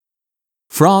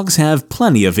Frogs have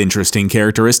plenty of interesting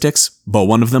characteristics, but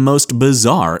one of the most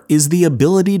bizarre is the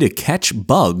ability to catch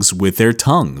bugs with their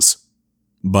tongues.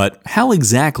 But how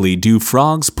exactly do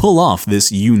frogs pull off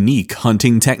this unique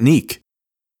hunting technique?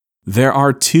 There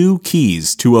are two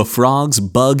keys to a frog's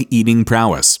bug-eating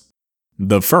prowess.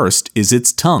 The first is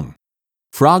its tongue.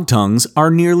 Frog tongues are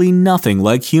nearly nothing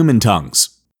like human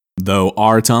tongues. Though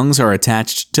our tongues are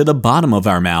attached to the bottom of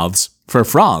our mouths, for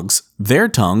frogs, their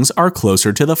tongues are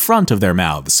closer to the front of their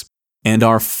mouths and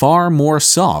are far more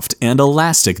soft and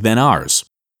elastic than ours.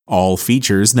 All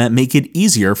features that make it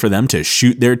easier for them to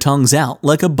shoot their tongues out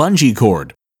like a bungee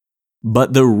cord.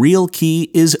 But the real key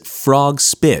is frog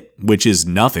spit, which is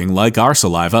nothing like our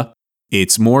saliva.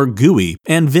 It's more gooey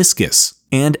and viscous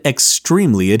and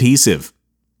extremely adhesive.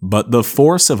 But the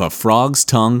force of a frog's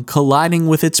tongue colliding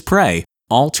with its prey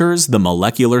alters the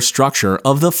molecular structure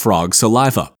of the frog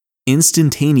saliva,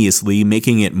 instantaneously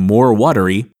making it more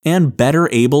watery and better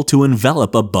able to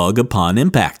envelop a bug upon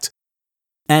impact.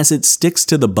 As it sticks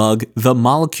to the bug, the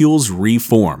molecules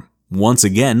reform, once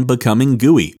again becoming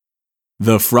gooey.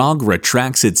 The frog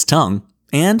retracts its tongue,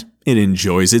 and it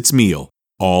enjoys its meal,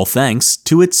 all thanks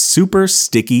to its super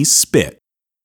sticky spit.